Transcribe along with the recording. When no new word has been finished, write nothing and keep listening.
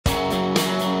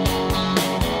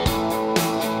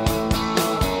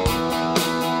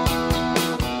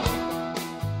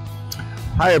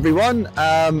Hi everyone,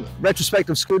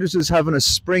 Retrospective Scooters is having a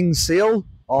spring sale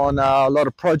on a lot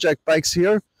of project bikes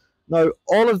here. Now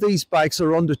all of these bikes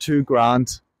are under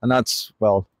 £2,000 and that's,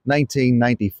 well,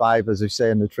 1995 as they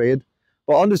say in the trade.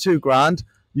 But under £2,000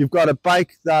 you've got a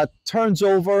bike that turns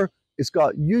over, it's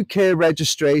got UK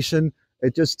registration,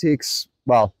 it just takes,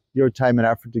 well, your time and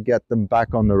effort to get them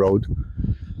back on the road.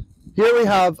 Here we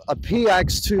have a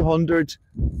PX200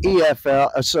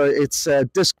 EFL, sorry, it's a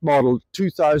disc model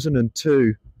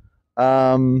 2002.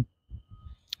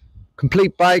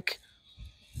 Complete bike,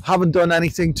 haven't done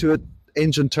anything to it,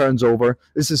 engine turns over.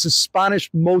 This is a Spanish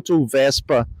Moto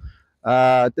Vespa.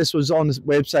 This was on the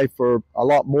website for a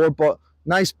lot more, but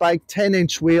nice bike,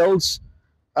 10-inch wheels.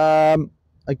 Again,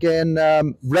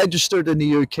 registered in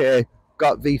the UK,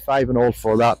 got V5 and all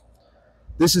for that.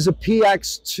 This is a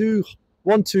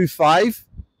PX125.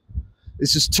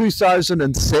 This is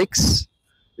 2006.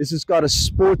 This has got a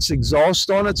sports exhaust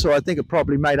on it, so I think it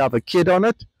probably might have a kit on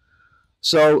it.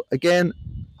 So again,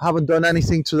 haven't done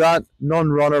anything to that,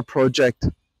 non-runner project.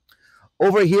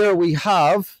 Over here we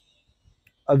have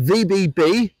a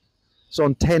VBB, it's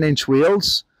on 10-inch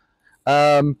wheels.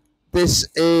 This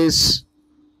is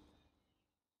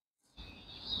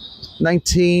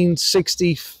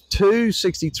 1962,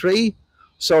 63.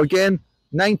 So again,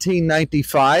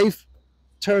 1995,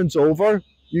 turns over,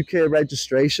 UK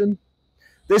registration.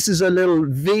 This is a little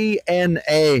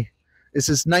VNA. This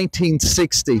is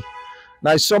 1960.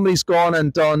 Now somebody's gone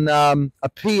and done a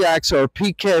PX or a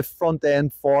PK front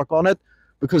end fork on it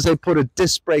because they put a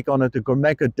disc brake on it, the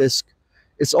Gourmet disc.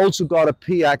 It's also got a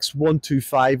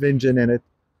PX125 engine in it.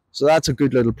 So that's a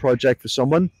good little project for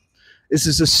someone. This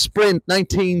is a Sprint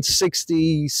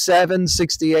 1967,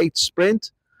 68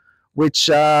 Sprint, which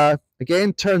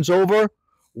again turns over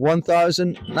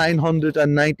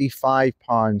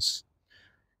 £1,995.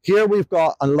 Here we've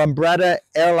got a Lambretta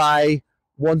Li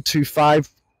 125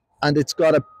 and it's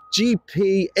got a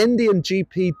GP, Indian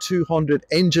GP 200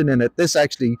 engine in it. This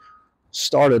actually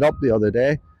started up the other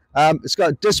day. It's got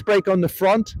a disc brake on the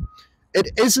front. It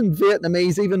isn't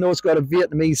Vietnamese, even though it's got a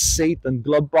Vietnamese seat and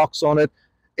glove box on it.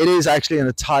 It is actually an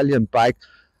Italian bike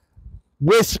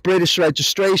with British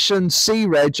registration,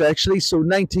 C-Reg actually, so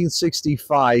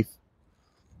 1965.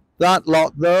 That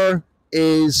lot there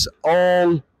is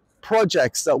all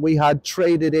projects that we had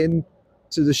traded in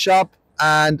to the shop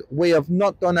and we have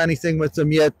not done anything with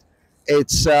them yet.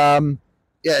 It's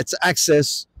it's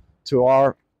access to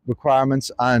our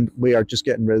requirements and we are just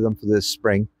getting rid of them for this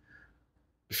spring.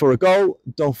 Before I go,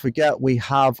 don't forget we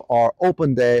have our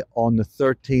open day on the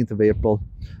 13th of April.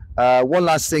 One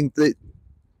last thing, the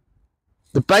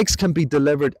bikes can be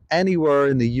delivered anywhere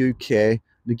in the UK.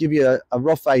 To give you a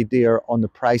rough idea on the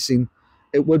pricing,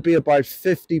 it would be about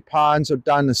 £50 or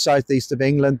down the southeast of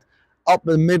England. Up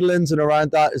in the Midlands and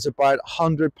around that is about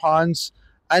 £100.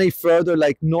 Any further,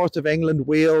 like north of England,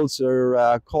 Wales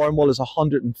or Cornwall is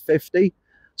 150.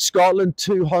 Scotland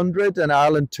 200 and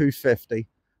Ireland 250.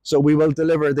 So we will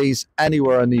deliver these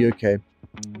anywhere in the UK.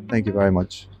 Thank you very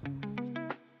much.